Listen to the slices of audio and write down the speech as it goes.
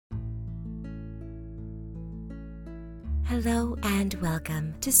Hello and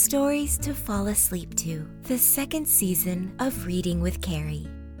welcome to Stories to Fall Asleep To, the second season of Reading with Carrie.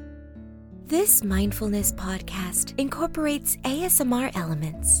 This mindfulness podcast incorporates ASMR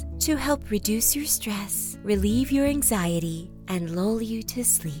elements to help reduce your stress, relieve your anxiety, and lull you to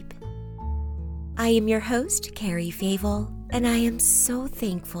sleep. I am your host, Carrie Fable, and I am so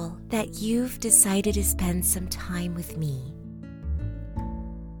thankful that you've decided to spend some time with me.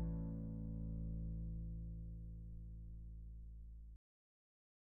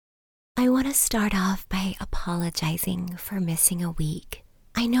 I want to start off by apologizing for missing a week.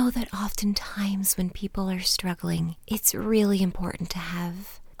 I know that oftentimes when people are struggling, it's really important to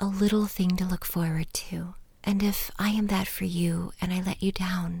have a little thing to look forward to. And if I am that for you and I let you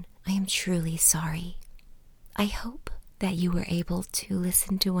down, I am truly sorry. I hope that you were able to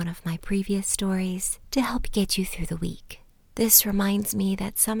listen to one of my previous stories to help get you through the week. This reminds me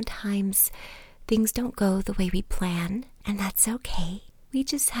that sometimes things don't go the way we plan, and that's okay. We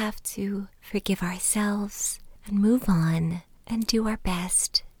just have to forgive ourselves and move on and do our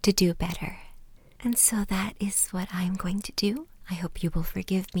best to do better. And so that is what I'm going to do. I hope you will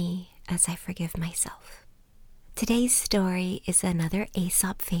forgive me as I forgive myself. Today's story is another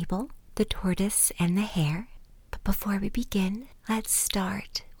Aesop fable, The Tortoise and the Hare. But before we begin, let's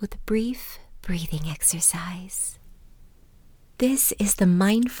start with a brief breathing exercise. This is the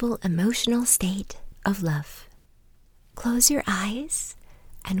mindful emotional state of love. Close your eyes,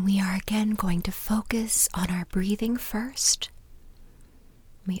 and we are again going to focus on our breathing first.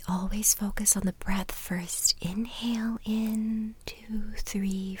 We always focus on the breath first. Inhale in, 2,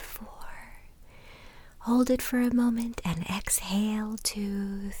 3, 4. Hold it for a moment and exhale,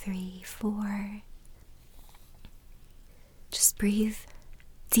 2, 3, 4. Just breathe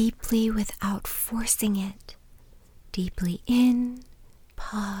deeply without forcing it. Deeply in,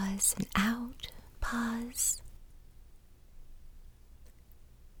 pause, and out, pause.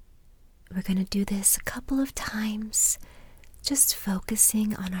 We're going to do this a couple of times, just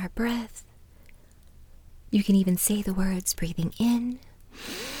focusing on our breath. You can even say the words breathing in,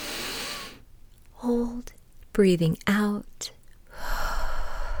 hold, breathing out.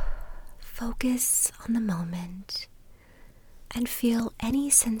 Focus on the moment and feel any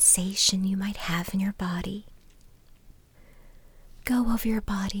sensation you might have in your body. Go over your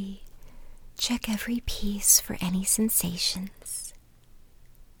body, check every piece for any sensations.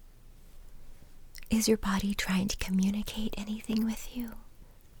 Is your body trying to communicate anything with you?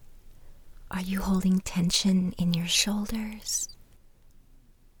 Are you holding tension in your shoulders?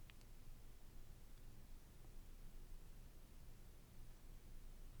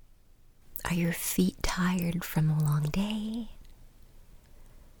 Are your feet tired from a long day?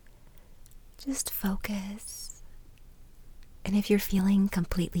 Just focus. And if you're feeling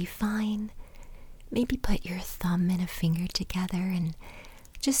completely fine, maybe put your thumb and a finger together and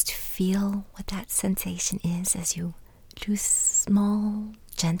just feel what that sensation is as you do small,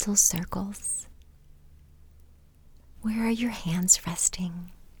 gentle circles. Where are your hands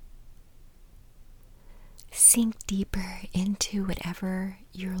resting? Sink deeper into whatever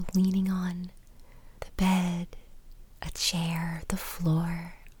you're leaning on. The bed, a chair, the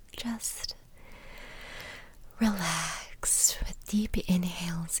floor. Just relax with deep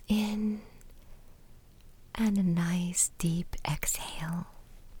inhales in and a nice deep exhale.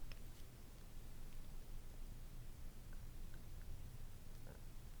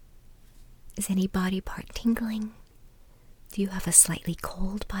 Is any body part tingling? Do you have a slightly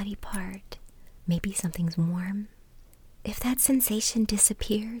cold body part? Maybe something's warm? If that sensation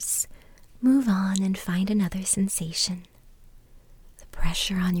disappears, move on and find another sensation. The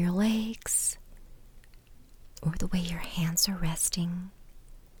pressure on your legs, or the way your hands are resting.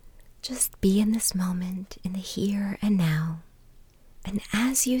 Just be in this moment, in the here and now. And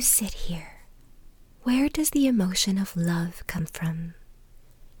as you sit here, where does the emotion of love come from?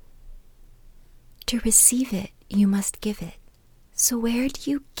 To receive it, you must give it. So where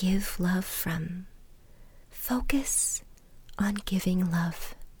do you give love from? Focus on giving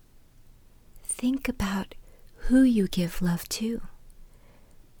love. Think about who you give love to.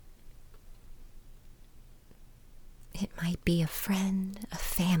 It might be a friend, a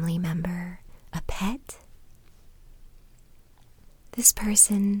family member, a pet. This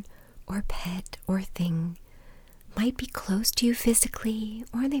person or pet or thing might be close to you physically,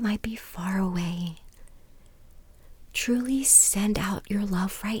 or they might be far away. Truly send out your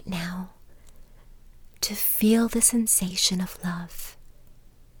love right now to feel the sensation of love.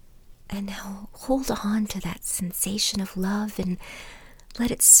 And now hold on to that sensation of love and let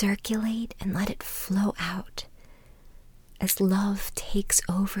it circulate and let it flow out as love takes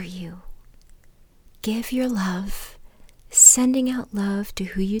over you. Give your love sending out love to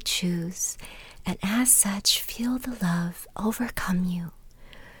who you choose, and as such, feel the love overcome you,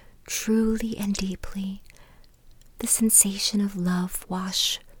 truly and deeply. The sensation of love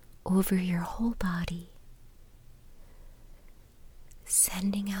wash over your whole body,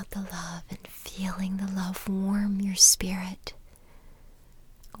 sending out the love and feeling the love warm your spirit,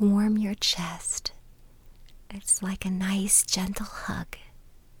 warm your chest. It's like a nice, gentle hug.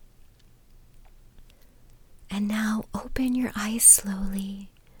 And now open your eyes slowly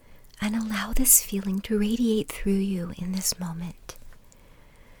and allow this feeling to radiate through you in this moment.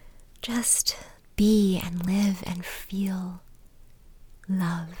 Just be and live and feel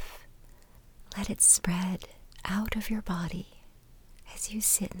love. Let it spread out of your body as you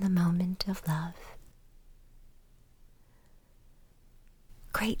sit in the moment of love.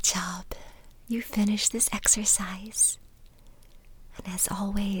 Great job. You finished this exercise. And as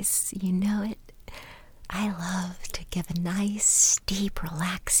always, you know it, I love to give a nice, deep,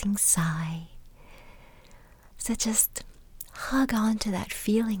 relaxing sigh. So just hug on to that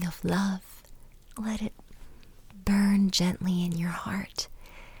feeling of love. Let it burn gently in your heart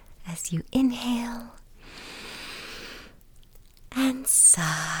as you inhale and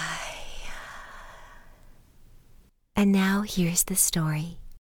sigh. And now here's the story.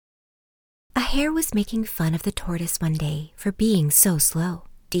 A hare was making fun of the tortoise one day for being so slow.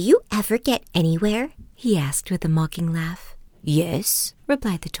 "Do you ever get anywhere?" he asked with a mocking laugh. "Yes,"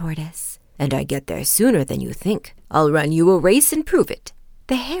 replied the tortoise, "and I get there sooner than you think. I'll run you a race and prove it."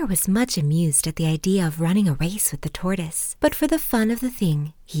 The hare was much amused at the idea of running a race with the tortoise, but for the fun of the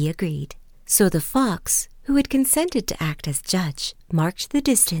thing, he agreed. So the fox, who had consented to act as judge, marked the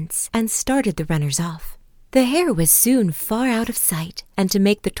distance and started the runners off. The hare was soon far out of sight, and to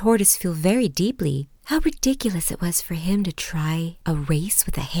make the tortoise feel very deeply how ridiculous it was for him to try a race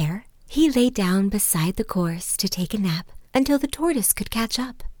with a hare, he lay down beside the course to take a nap until the tortoise could catch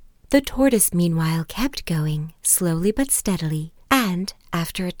up. The tortoise meanwhile kept going, slowly but steadily, and,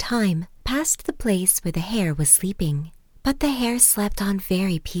 after a time, passed the place where the hare was sleeping. But the hare slept on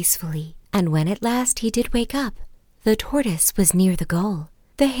very peacefully, and when at last he did wake up, the tortoise was near the goal.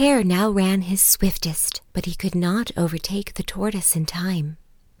 The hare now ran his swiftest, but he could not overtake the tortoise in time.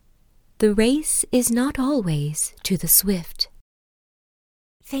 The race is not always to the swift.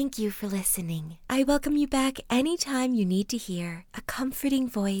 Thank you for listening. I welcome you back anytime you need to hear a comforting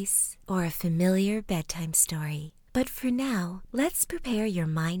voice or a familiar bedtime story. But for now, let's prepare your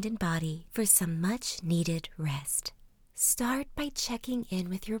mind and body for some much-needed rest. Start by checking in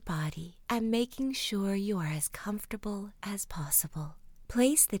with your body and making sure you are as comfortable as possible.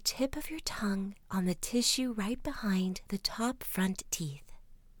 Place the tip of your tongue on the tissue right behind the top front teeth.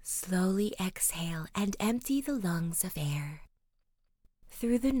 Slowly exhale and empty the lungs of air.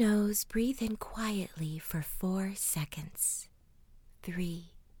 Through the nose, breathe in quietly for 4 seconds.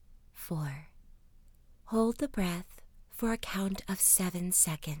 3, 4. Hold the breath for a count of 7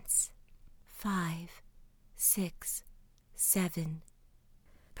 seconds. 5, 6, 7.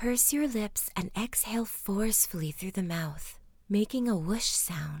 Purse your lips and exhale forcefully through the mouth, making a whoosh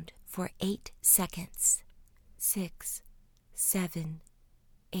sound for 8 seconds. 6, 7,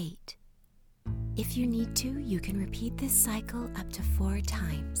 8. If you need to, you can repeat this cycle up to 4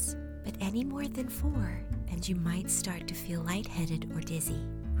 times, but any more than 4, and you might start to feel lightheaded or dizzy.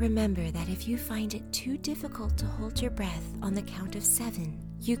 Remember that if you find it too difficult to hold your breath on the count of 7,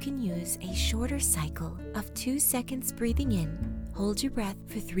 you can use a shorter cycle of 2 seconds breathing in, hold your breath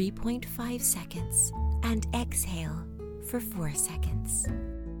for 3.5 seconds, and exhale for 4 seconds.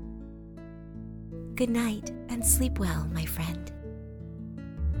 Good night and sleep well, my friend.